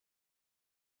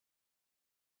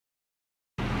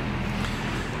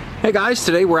Hey guys,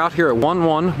 today we're out here at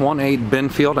 1118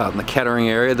 Benfield out in the Kettering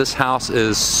area. This house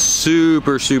is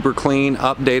super clean,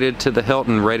 updated to the hilt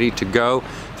and ready to go.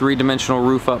 Three-dimensional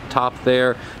roof up top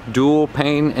there, dual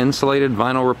pane insulated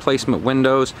vinyl replacement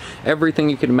windows, everything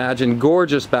you can imagine.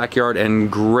 Gorgeous backyard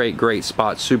and great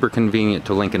spot, super convenient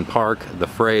to Lincoln Park, the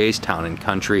Fraze, Town and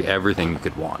Country, everything you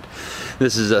could want.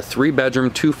 This is a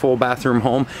 3-bedroom, 2 full bathroom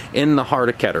home in the heart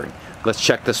of Kettering. Let's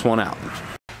check this one out.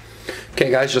 Okay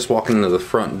guys, just walking into the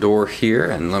front door here,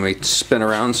 and let me spin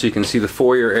around so you can see the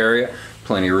foyer area.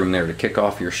 Plenty of room there to kick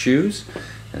off your shoes.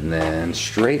 And then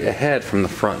straight ahead from the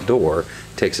front door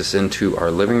takes us into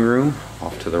our living room.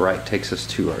 Off to the right takes us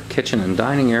to our kitchen and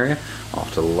dining area.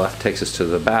 Off to the left takes us to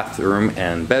the bathroom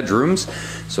and bedrooms.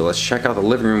 So let's check out the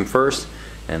living room first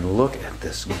and look at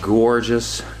this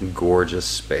gorgeous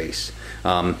space.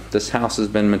 This house has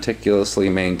been meticulously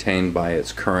maintained by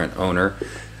its current owner.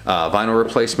 Vinyl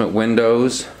replacement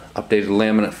windows, updated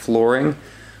laminate flooring,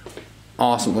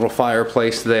 awesome little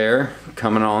fireplace there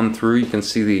coming on through. You can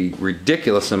see the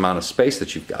ridiculous amount of space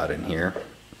that you've got in here.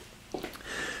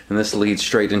 And this leads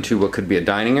straight into what could be a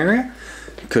dining area.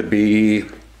 Could be,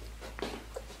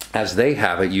 as they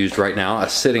have it used right now, a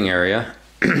sitting area.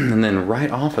 And then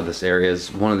right off of this area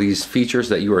is one of these features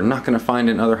that you are not going to find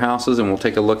in other houses, and we'll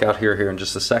take a look out here in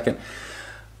just a second.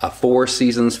 A 4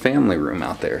 Seasons family room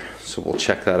out there. So we'll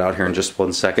check that out here in just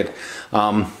 1 second.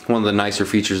 One of the nicer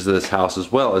features of this house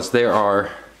as well is there are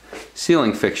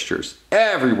ceiling fixtures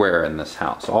everywhere in this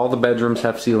house. All the bedrooms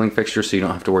have ceiling fixtures, so you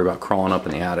don't have to worry about crawling up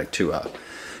in the attic to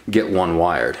get one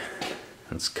wired.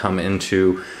 Let's come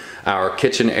into our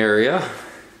kitchen area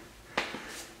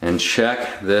and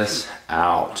check this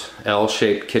out.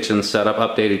 L-shaped kitchen setup,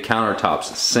 updated countertops,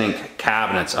 sink,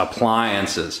 cabinets,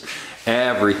 appliances,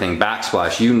 everything,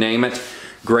 backsplash, you name it.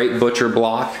 Great butcher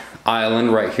block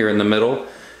island right here in the middle.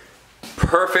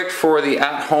 Perfect for the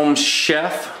at-home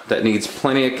chef that needs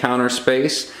plenty of counter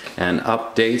space and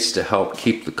updates to help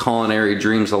keep the culinary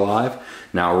dreams alive.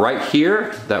 Now right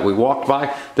here that we walked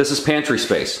by, this is pantry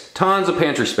space. Tons of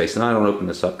pantry space. And I don't open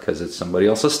this up because it's somebody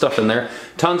else's stuff in there.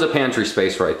 Tons of pantry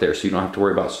space right there, so you don't have to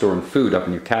worry about storing food up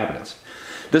in your cabinets.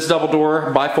 This double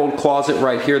door bifold closet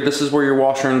right here, this is where your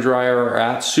washer and dryer are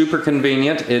at. Super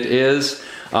convenient. It is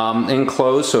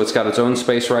enclosed, so it's got its own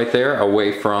space right there,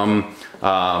 away from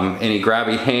any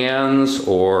grabby hands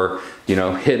or, you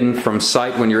know, hidden from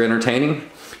sight when you're entertaining.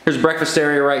 Here's breakfast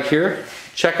area right here.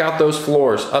 Check out those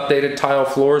floors, updated tile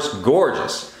floors,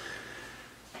 gorgeous.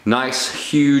 Nice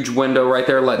huge window right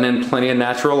there, letting in plenty of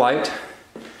natural light.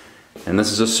 And this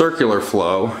is a circular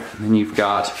flow. And then you've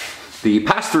got the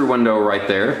pass-through window right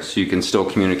there, so you can still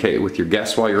communicate with your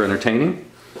guests while you're entertaining.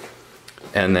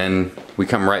 And then we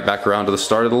come right back around to the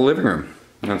start of the living room.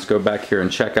 Let's go back here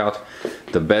and check out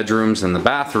the bedrooms and the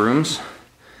bathrooms.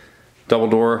 Double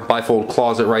door bifold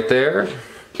closet right there.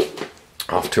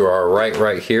 Off to our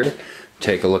right here.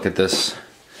 Take a look at this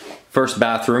first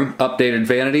bathroom. Updated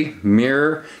vanity,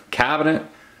 mirror, cabinet,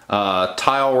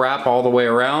 tile wrap all the way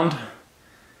around.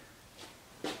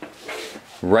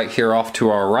 Right here off to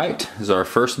our right is our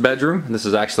first bedroom. This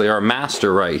is actually our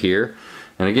master right here.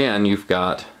 And again, you've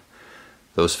got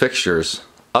those fixtures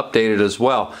updated as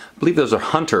well. I believe those are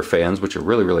Hunter fans, which are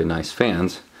really nice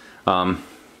fans.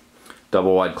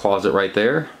 Double wide closet right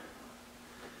there.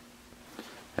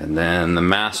 And then the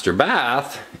master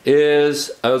bath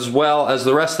is, as well as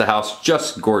the rest of the house,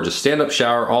 just gorgeous. Stand-up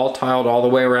shower, all tiled all the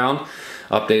way around.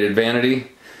 Updated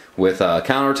vanity with a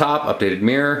countertop, updated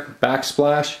mirror,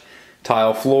 backsplash,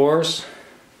 tile floors.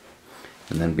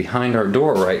 And then behind our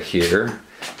door right here,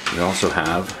 we also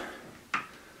have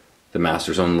the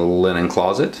master's own little linen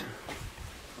closet.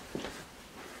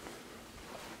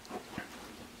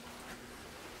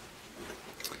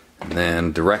 And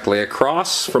then directly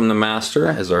across from the master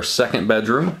is our second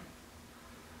bedroom.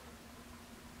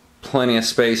 Plenty of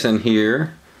space in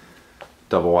here.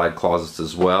 Double wide closets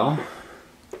as well.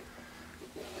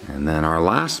 And then our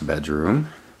last bedroom.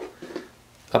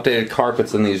 Updated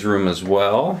carpets in these rooms as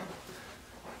well.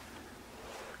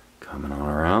 Coming on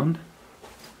around.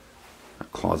 A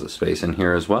closet space in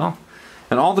here as well.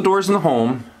 And all the doors in the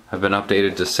home have been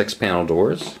updated to 6-panel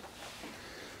doors.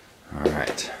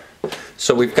 Alright.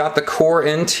 So we've got the core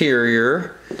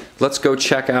interior. Let's go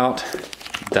check out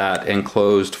that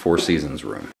enclosed 4 Seasons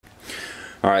room.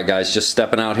 Alright guys, just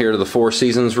stepping out here to the 4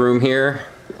 Seasons room here.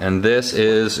 And this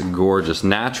is gorgeous.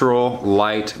 Natural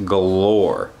light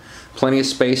galore. Plenty of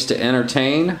space to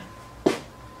entertain.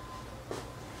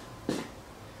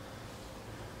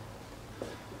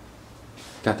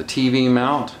 Got the TV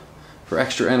mount for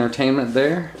extra entertainment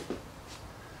there.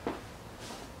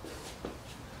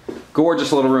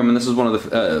 Gorgeous little room, and this is one of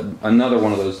the another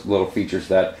one of those little features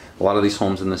that a lot of these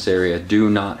homes in this area do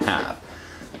not have.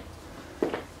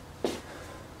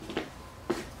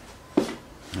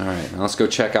 Alright, now let's go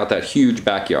check out that huge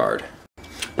backyard.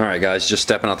 Alright guys, just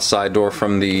stepping out the side door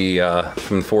from the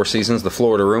Four Seasons, the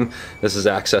Florida room. This is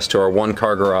access to our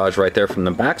one-car garage right there from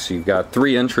the back. So you've got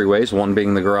 3 entryways, one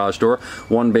being the garage door,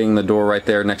 one being the door right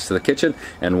there next to the kitchen,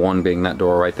 and one being that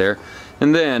door right there.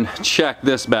 And then check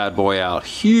this bad boy out.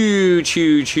 Huge,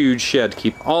 huge, huge shed to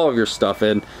keep all of your stuff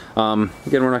in. Again,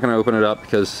 we're not going to open it up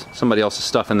because somebody else's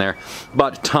stuff in there.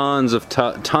 But tons and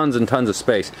tons of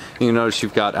space. You notice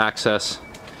you've got access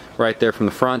right there from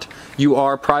the front. You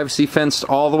are privacy fenced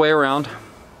all the way around.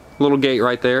 Little gate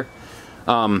right there.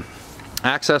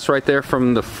 Access right there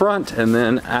from the front, and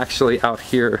then actually out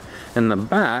here in the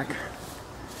back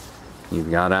you've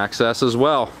got access as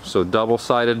well. So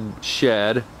double-sided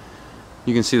shed.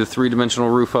 You can see the 3-dimensional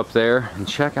roof up there, and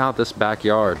check out this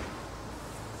backyard.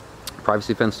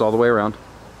 Privacy fenced all the way around.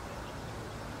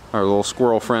 Our little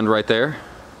squirrel friend right there.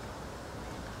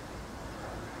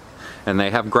 And they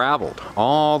have gravelled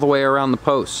all the way around the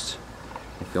posts.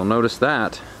 If you'll notice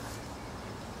that,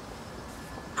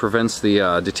 prevents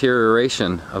the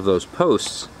deterioration of those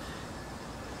posts.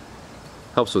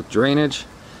 Helps with drainage.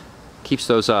 Keeps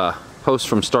those posts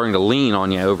from starting to lean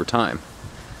on you over time.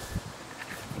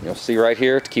 You'll see right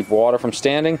here, to keep water from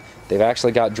standing, they've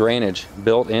actually got drainage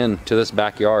built into this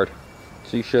backyard.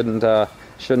 So you shouldn't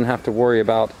have to worry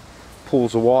about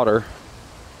pools of water.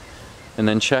 And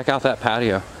then check out that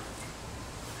patio.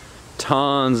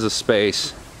 Tons of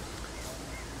space.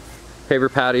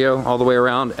 Paver patio all the way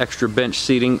around, extra bench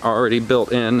seating already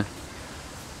built in.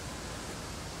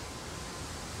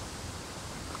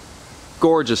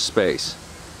 Gorgeous space.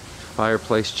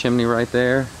 Fireplace chimney right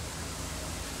there.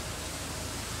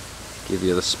 Give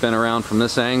you the spin around from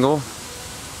this angle.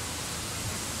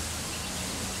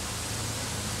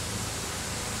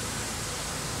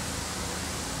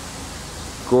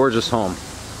 Gorgeous home.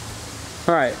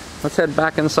 Alright, let's head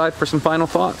back inside for some final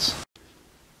thoughts.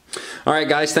 Alright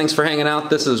guys, thanks for hanging out.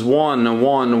 This is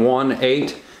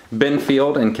 1118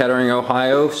 Benfield in Kettering,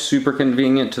 Ohio. Super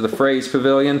convenient to the Fraze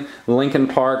Pavilion, Lincoln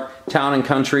Park, Town and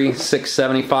Country,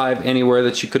 675, anywhere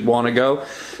that you could want to go.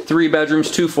 3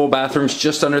 bedrooms, 2 full bathrooms,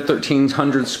 just under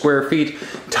 1,300 square feet.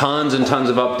 Tons and tons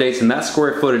of updates, and that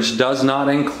square footage does not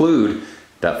include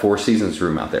that Four Seasons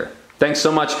room out there. Thanks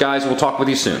so much guys, we'll talk with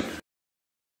you soon.